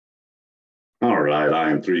All right,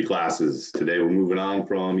 IM3 classes. Today we're moving on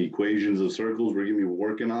from equations of circles. We're going to be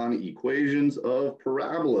working on equations of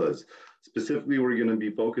parabolas. Specifically, we're going to be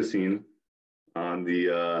focusing on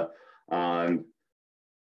the on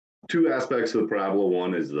two aspects of the parabola.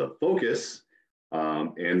 One is the focus,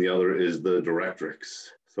 and the other is the directrix.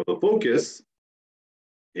 So the focus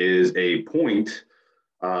is a point,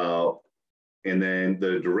 and then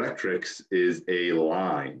the directrix is a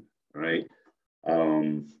line, right?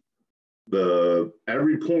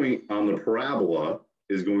 Every point on the parabola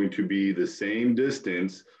is going to be the same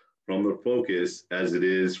distance from the focus as it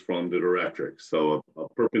is from the directrix. So a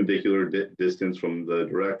perpendicular distance from the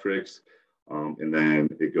directrix, and then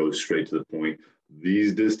it goes straight to the point.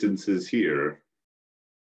 These distances here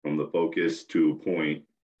from the focus to a point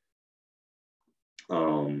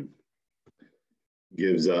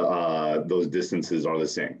gives those distances are the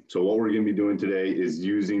same. So what we're going to be doing today is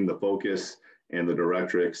using the focus and the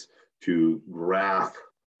directrix to graph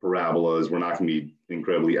parabolas. We're not going to be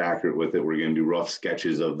incredibly accurate with it. We're going to do rough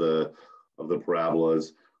sketches of the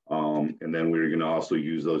parabolas, and then we're going to also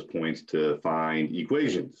use those points to find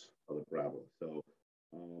equations of the parabola. So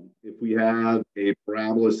if we have a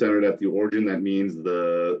parabola centered at the origin, that means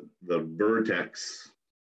the vertex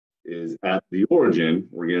is at the origin.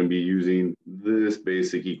 We're going to be using this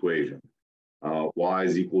basic equation. Y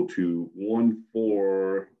is equal to 1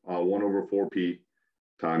 over 4p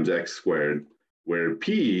times x squared, where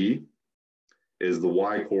p is the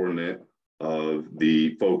y coordinate of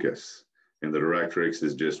the focus, and the directrix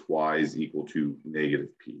is just y is equal to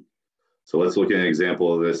negative p. So let's look at an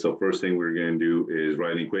example of this. So first thing we're going to do is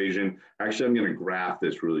write an equation. Actually, I'm going to graph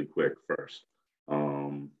this really quick first.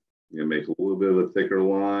 I'm going to make a little bit of a thicker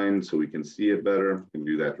line so we can see it better. We can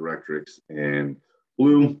do that directrix in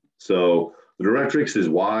blue. So the directrix is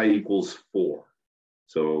y equals 4.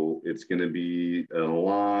 So it's going to be a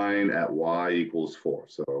line at y equals 4.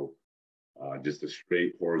 So just a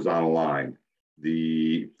straight horizontal line.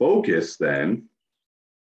 The focus then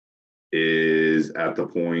is at the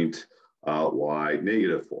point y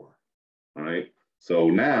negative 4. All right. So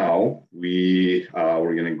now we're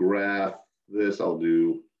going to graph this. I'll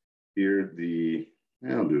do here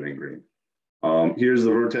I'll do it in green. Here's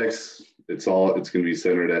the vertex. It's going to be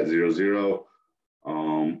centered at 0, 0.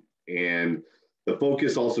 And the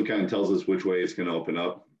focus also kind of tells us which way it's going to open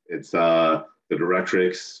up. It's the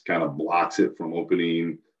directrix kind of blocks it from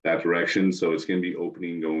opening that direction. So it's going to be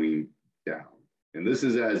opening going down. And this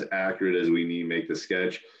is as accurate as we need to make the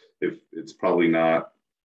sketch. If it's probably not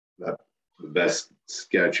the best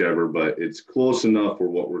sketch ever, but it's close enough for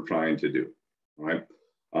what we're trying to do. All right.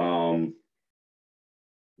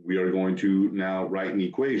 We are going to now write an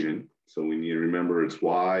equation. So we need to remember it's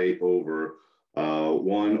y over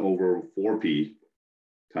 1 over 4p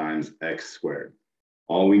times x squared.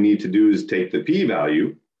 All we need to do is take the p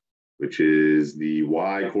value, which is the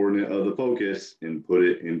y coordinate of the focus, and put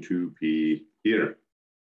it into p here.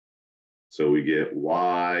 So we get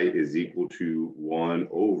y is equal to 1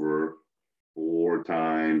 over 4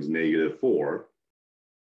 times negative 4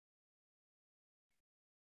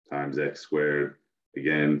 times x squared.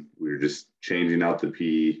 Again, we're just changing out the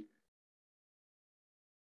p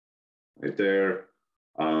right there.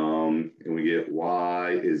 And we get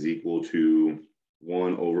y is equal to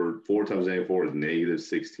 1 over 4 times negative 4 is negative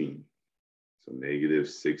 16. So negative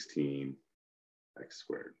 16 x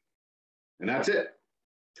squared. And that's it.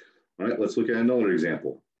 All right, let's look at another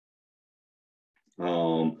example.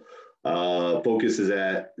 Focus is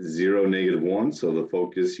at 0, negative 1. So the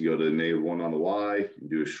focus, you go to negative 1 on the y, you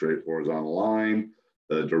do a straight horizontal line.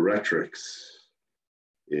 The directrix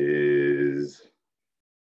is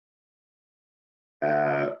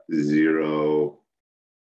at 0.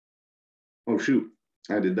 Oh, shoot.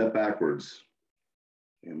 I did that backwards.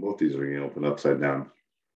 And both these are going to open upside down.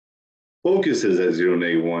 Focus is at 0,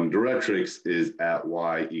 negative 1. Directrix is at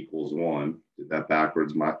y equals 1. Did that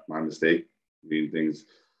backwards. My mistake. Reading things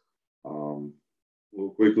a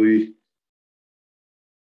little quickly.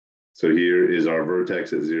 So here is our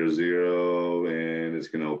vertex at 0, 0, and it's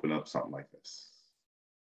going to open up something like this.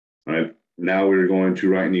 All right. Now we're going to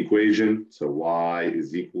write an equation. So y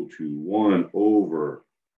is equal to 1 over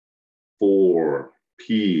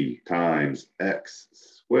 4p times x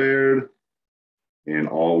squared. And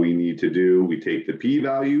all we need to do, we take the p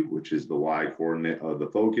value, which is the y coordinate of the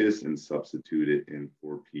focus, and substitute it in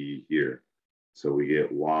for p here. So we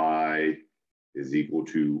get y is equal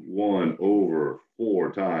to 1 over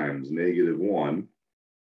 4 times negative 1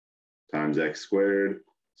 times x squared.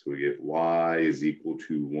 So we get y is equal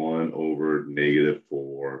to 1 over negative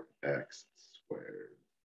 4x squared.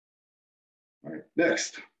 All right,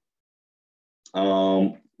 next.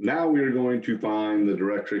 now we are going to find the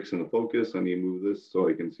directrix and the focus. I need to move this so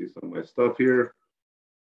I can see some of my stuff here.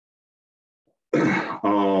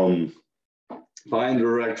 Find the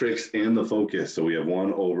directrix and the focus. So we have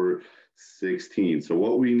 1/16. So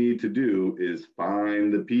what we need to do is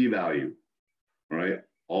find the p-value, right?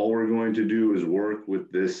 All we're going to do is work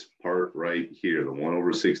with this part right here, the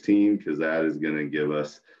 1/16, because that is going to give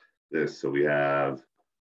us this. So we have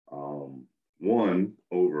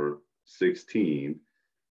 1/16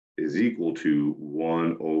 is equal to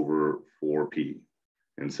 1/4p.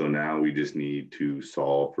 And so now we just need to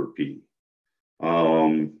solve for p.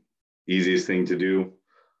 Easiest thing to do,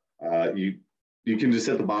 you can just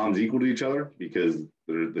set the bottoms equal to each other because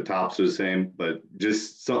the tops are the same, but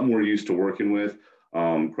just something we're used to working with,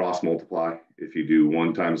 cross multiply. If you do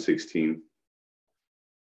 1 times 16,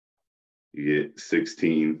 you get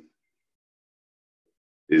 16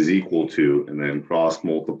 is equal to, and then cross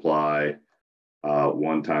multiply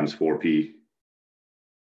 1 times 4p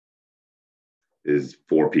is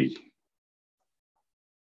 4p.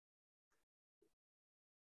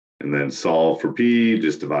 And then solve for p,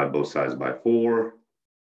 just divide both sides by 4.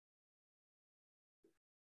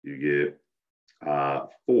 You get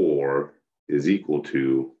 4 is equal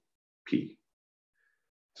to p.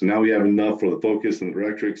 So now we have enough for the focus and the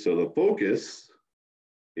directrix. So the focus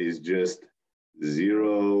is just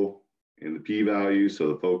 0 in the p-value. So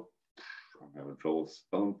the focus, I'm having trouble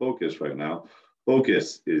spelling focus right now.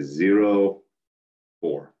 Focus is 0,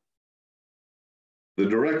 4. The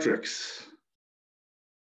directrix,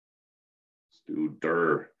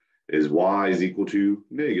 is y is equal to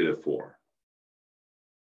 -4.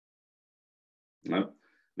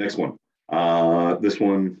 Next one. This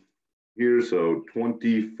one here, so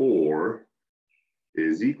 24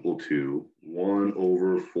 is equal to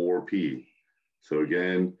 1/4p. So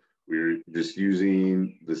again, we're just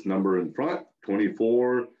using this number in front,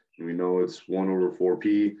 24, and we know it's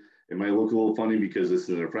 1/4p. It might look a little funny because this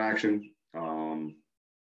is a fraction.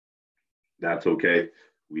 That's okay.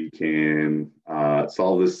 We can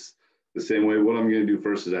solve this the same way. What I'm going to do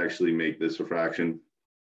first is actually make this a fraction.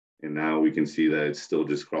 And now we can see that it's still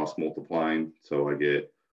just cross multiplying. So I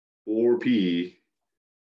get 4p,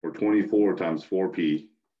 or 24 times 4p,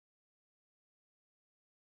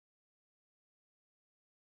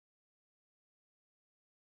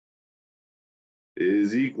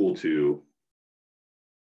 is equal to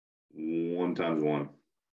 1 times 1,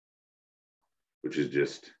 which is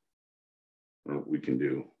just, we can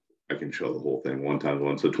do, I can show the whole thing, 1 times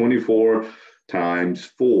 1. So 24 times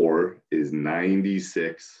 4 is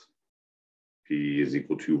 96. P is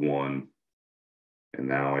equal to 1. And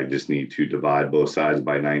now I just need to divide both sides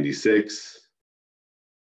by 96.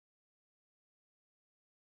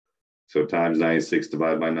 So times 96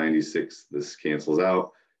 divided by 96, this cancels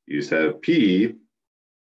out. You just have P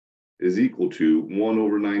is equal to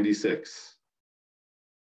 1/96.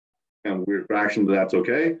 And weird fraction, but that's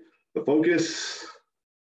okay. The focus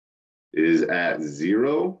is at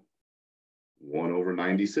 0,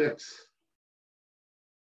 1/96.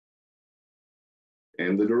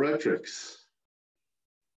 And the directrix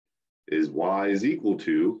is y is equal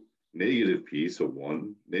to -p, so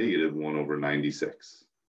 -1/96.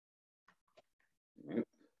 Right.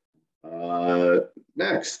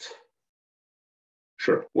 Next.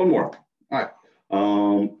 Sure, one more. All right.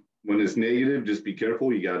 When it's negative, just be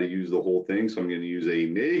careful. You got to use the whole thing. So I'm going to use a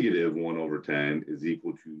 -1/10 is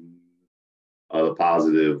equal to the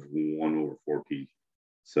positive 1/4p.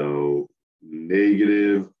 So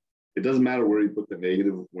negative, it doesn't matter where you put the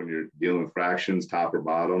negative when you're dealing with fractions, top or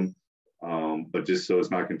bottom. But just so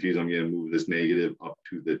it's not confusing, I'm going to move this negative up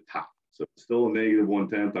to the top. So it's still a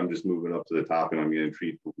 -1/10. I'm just moving up to the top, and I'm going to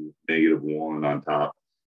treat -1 on top.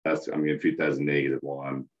 I'm going to treat that as a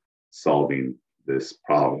 -1 solving this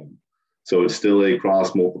problem. So it's still a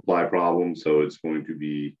cross multiply problem. So it's going to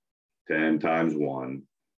be 10 times 1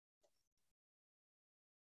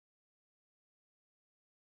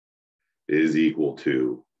 is equal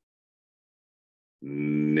to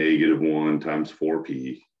 -1 times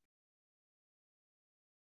 4p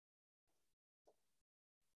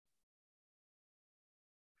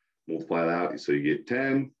multiply that. So you get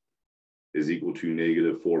 10 is equal to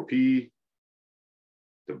 -4p.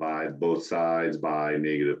 Divide both sides by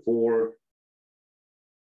 -4.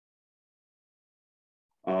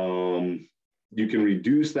 You can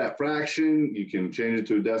reduce that fraction. You can change it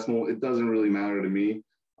to a decimal. It doesn't really matter to me.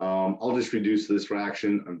 I'll just reduce this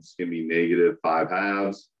fraction. I'm just going to be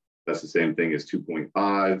 -5/2. That's the same thing as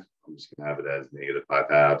 2.5. I'm just going to have it as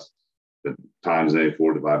 -5/2. The times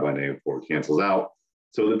 -4 divided by -4 cancels out.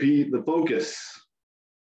 So the focus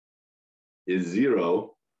is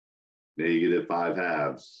 0, negative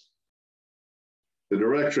 5/2. The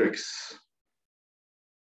directrix,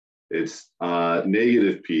 it's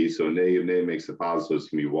negative p, so negative makes a positive, so it's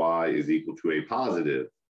going to be y is equal to a positive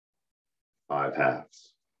 5/2.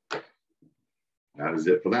 That is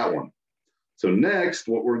it for that one. So next,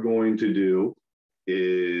 what we're going to do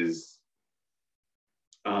is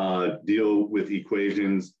deal with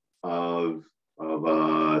equations or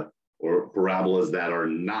parabolas that are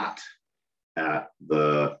not at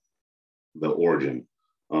the origin.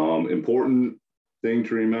 Important thing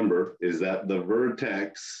to remember is that the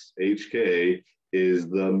vertex HK is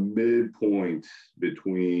the midpoint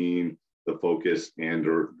between the focus and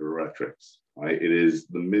directrix, right? It is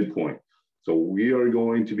the midpoint. So we are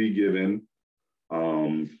going to be given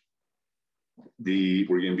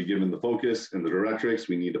we're going to be given the focus and the directrix.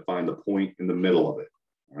 We need to find the point in the middle of it,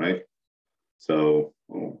 all right? So,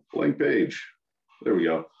 blank page. There we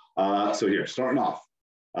go. So here, starting off,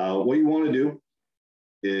 what you want to do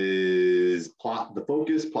is plot the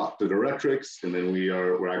focus, plot the directrix, and then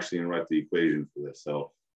we're actually going to write the equation for this.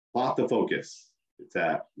 So plot the focus. It's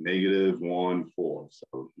at -1, 4.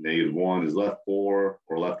 So -1 is left 4,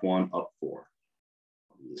 or left 1, up 4.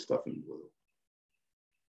 I'll do this stuff in blue.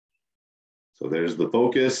 So there's the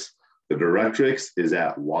focus. The directrix is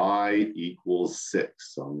at y equals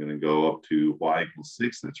 6. So I'm going to go up to y equals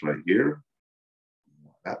 6. That's right here.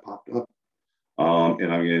 That popped up.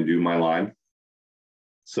 And I'm going to do my line.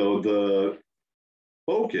 So the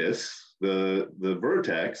focus, the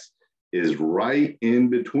vertex, is right in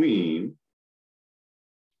between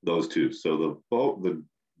those two. So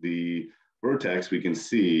the vertex, we can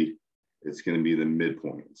see it's going to be the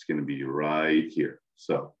midpoint. It's going to be right here.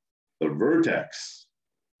 So the vertex,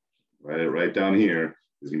 right down here,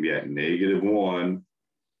 is going to be at -1,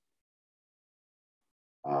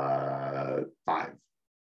 5.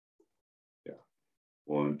 Yeah,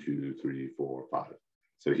 1, 2, 3, 4, 5.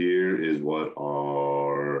 So here is what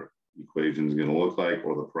our equation is going to look like,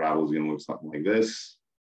 or the parabola is going to look something like this.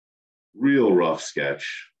 Real rough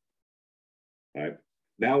sketch. All right.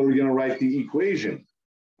 Now we're going to write the equation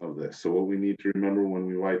of this. So what we need to remember when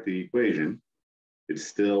we write the equation, it's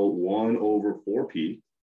still 1 over 4p,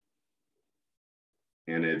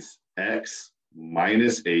 and it's x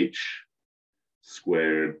minus h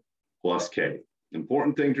squared plus k.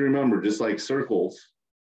 Important thing to remember, just like circles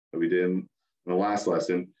that we did in the last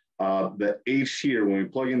lesson, the h here, when we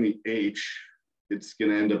plug in the h, it's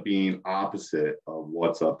going to end up being opposite of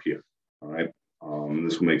what's up here. All right.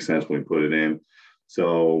 This will make sense when we put it in.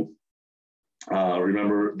 So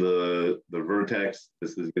remember the vertex,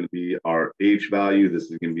 this is going to be our h value, this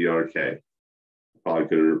is going to be our k. Probably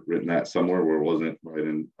could have written that somewhere where it wasn't right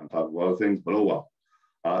in on top of other things, but oh well.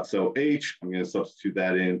 So h, I'm going to substitute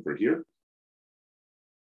that in for here.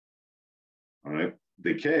 All right.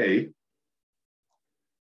 The k,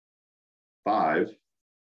 5,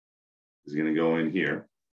 is going to go in here.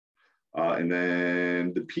 And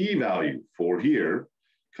then the p value for here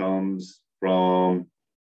comes from,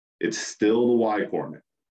 it's still the y coordinate,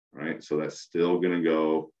 right? So that's still going to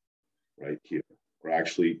go right here. Or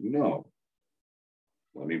actually, no.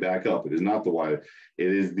 Let me back up. It is not the y.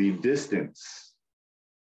 It is the distance.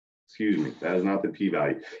 Excuse me. That is not the p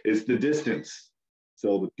value. It's the distance.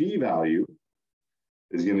 So the p value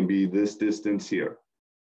is going to be this distance here.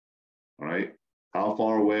 All right. How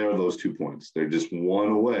far away are those 2 points? They're just 1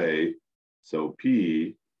 away. So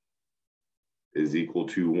p is equal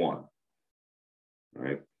to 1.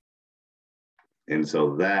 Right. And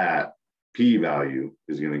so that p value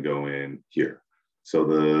is going to go in here. So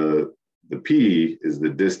the p is the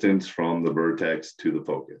distance from the vertex to the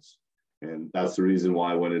focus. And that's the reason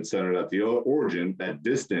why when it's centered at the origin, that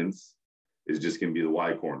distance is just going to be the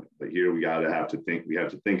y coordinate. But here we have to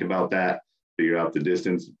think about that, figure out the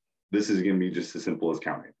distance. This is going to be just as simple as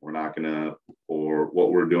counting. We're not going to, or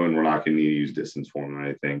what we're doing, we're not going to use distance form or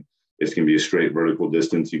anything. It's going to be a straight vertical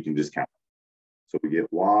distance. You can just count. So we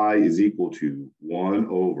get y is equal to 1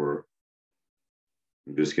 over,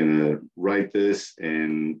 I'm just going to write this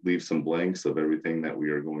and leave some blanks of everything that we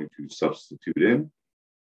are going to substitute in.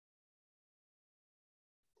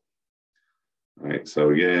 All right, so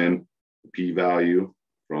again, the p value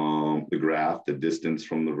from the graph, the distance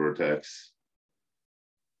from the vertex,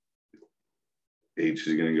 h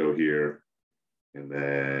is going to go here, and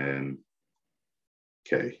then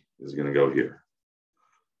k is going to go here.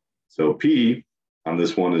 So p on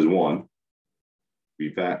this one is 1.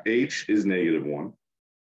 We've got h is -1,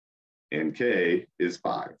 and k is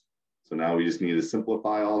 5. So now we just need to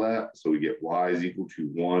simplify all that. So we get y is equal to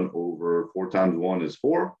 1 over 4 times 1 is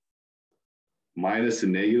 4. Minus a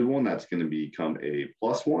 -1, that's going to become a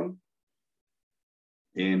 +1.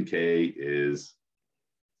 and K is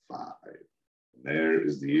 5. And there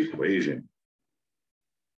is the equation.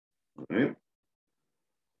 All right.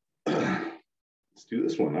 Let's do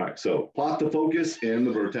this one. All right, so plot the focus and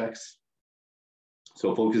the vertex.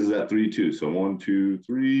 So focus is at 3, 2. So 1, 2,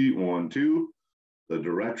 3, 1, 2. The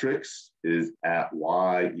directrix is at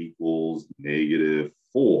y equals -4.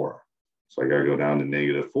 So I got to go down to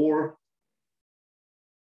 -4.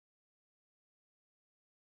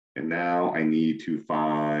 And now I need to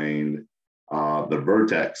find the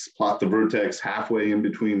vertex. Plot the vertex halfway in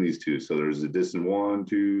between these two. So there's a distance 1,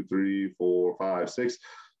 2, 3, 4, 5, 6.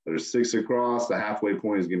 There's 6 across. The halfway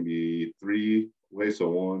point is going to be 3 away. So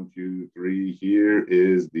 1, 2, 3. Here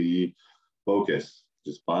is the focus.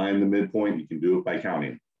 Just find the midpoint. You can do it by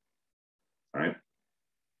counting. All right.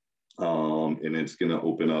 And it's going to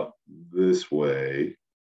open up this way.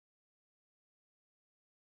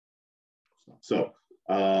 So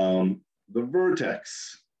the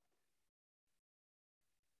vertex,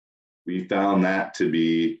 we found that to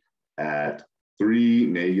be at 3,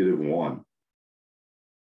 -1.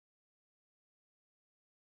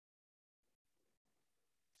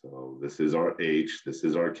 So this is our H, this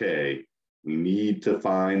is our K. We need to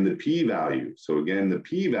find the p-value. So again, the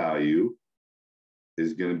p-value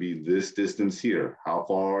is going to be this distance here. How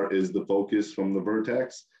far is the focus from the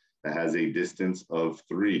vertex? That has a distance of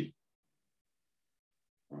 3.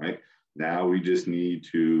 All right, now we just need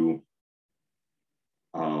to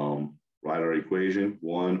write our equation.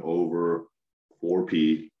 1 over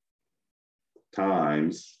 4p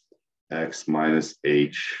times x minus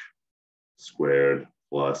h squared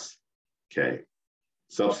plus k.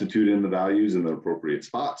 Substitute in the values in the appropriate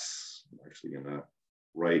spots. I'm actually going to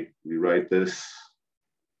rewrite this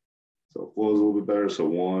so it flows a little bit better. So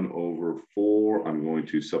 1 over 4, I'm going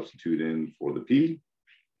to substitute in for the p.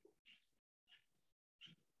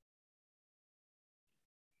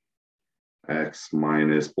 X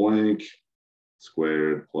minus blank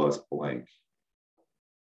squared plus blank.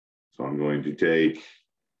 So I'm going to take,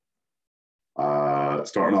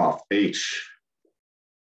 starting off, H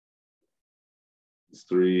is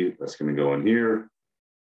 3, that's going to go in here.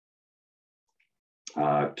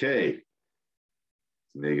 K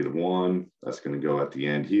is -1, that's going to go at the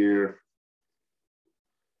end here.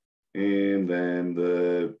 And then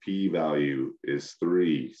the p-value is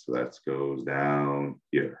 3, so that goes down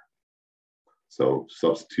here. So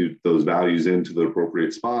substitute those values into the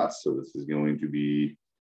appropriate spots. So this is going to be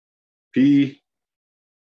P,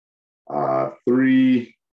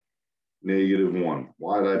 3, -1.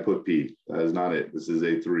 Why did I put P? That is not it. This is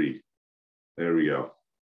a 3. There we go.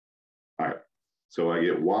 All right. So I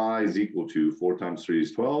get Y is equal to 4 times 3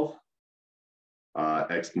 is 12.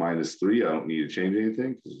 X minus 3, I don't need to change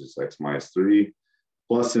anything because it's just X minus 3.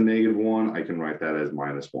 Plus a -1, I can write that as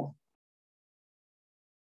 -1.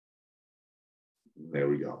 There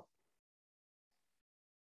we go.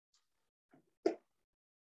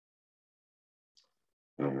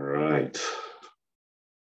 All right.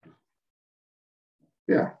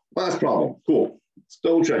 Yeah, last problem. Cool.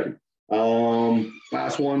 Still checking.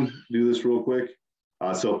 Last one, do this real quick.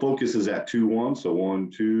 So focus is at 2, 1. So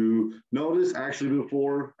 1, 2. Notice actually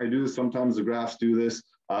before I do this, sometimes the graphs do this.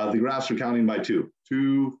 The graphs are counting by 2.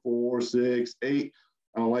 2, 4, 6, 8.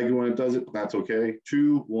 I don't like it when it does it, but that's okay.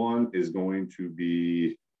 2, 1 is going to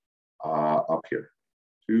be up here.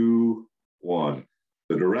 2, 1.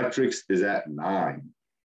 The directrix is at 9.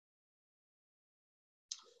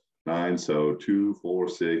 9, so 2, 4,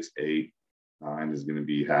 6, 8, 9 is going to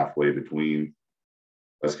be halfway between.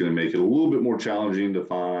 That's going to make it a little bit more challenging to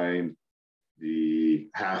find the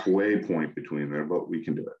halfway point between there, but we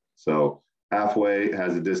can do it. So halfway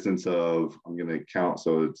has a distance of, I'm going to count,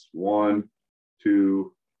 so it's 1,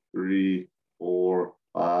 2, 3, 4,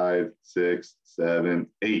 5, 6,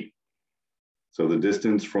 7, 8. So the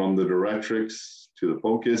distance from the directrix to the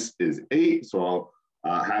focus is 8. So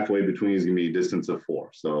halfway between is going to be a distance of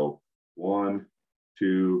 4. So 1,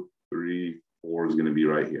 2, 3, 4 is going to be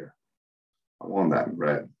right here. I want that in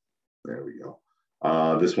red. There we go.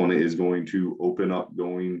 This one is going to open up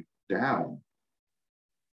going down.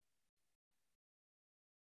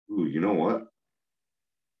 Ooh, you know what?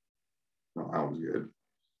 Oh, that was good.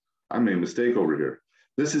 I made a mistake over here.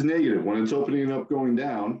 This is negative. When it's opening up going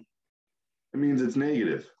down, it means it's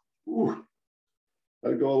negative. Ooh,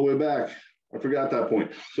 gotta go all the way back. I forgot that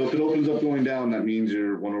point. So if it opens up going down, that means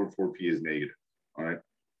your 1 over 4p is negative. All right.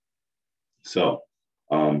 So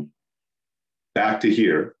back to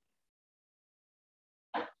here.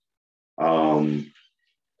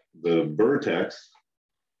 The vertex,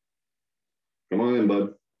 come on in,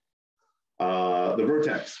 bud. The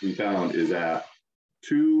vertex we found is at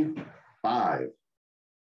 2, 5.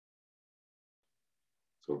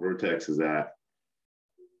 So vertex is at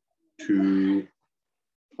 2,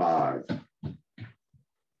 5.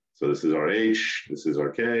 So this is our H, this is our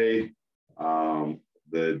K.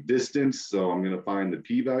 The distance, so I'm going to find the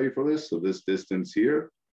p-value for this. So this distance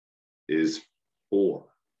here is 4.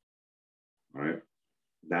 All right.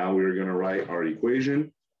 Now we're going to write our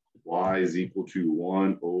equation. Y is equal to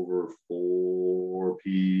 1 over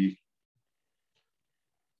 4p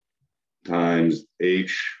times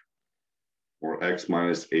h, or x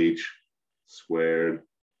minus h squared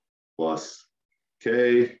plus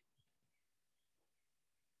k.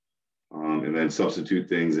 And then substitute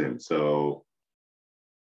things in. So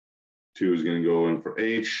 2 is going to go in for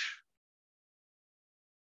h.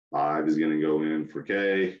 5 is going to go in for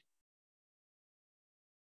k.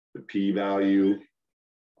 The p-value,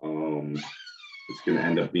 it's going to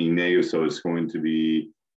end up being negative, so it's going to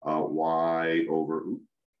be y over,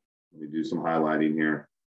 let me do some highlighting here.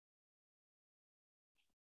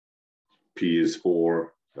 P is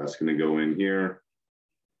 4, that's going to go in here.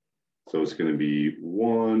 So it's going to be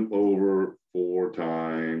 1 over 4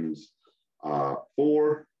 times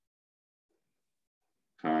 4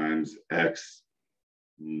 times x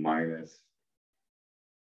minus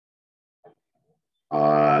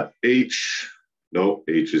h. Nope,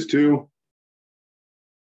 h is 2.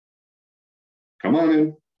 Come on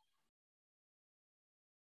in.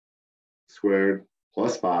 Squared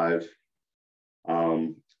plus 5.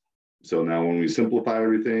 So now when we simplify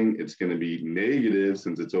everything, it's going to be negative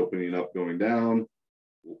since it's opening up going down.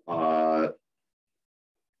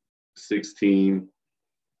 16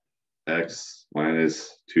 x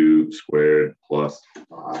minus 2 squared plus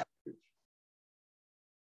 5.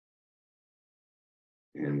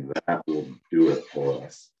 And that will do it for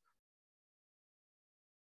us.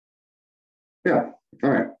 Yeah, all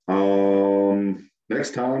right.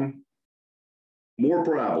 Next time, more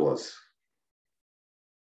parabolas.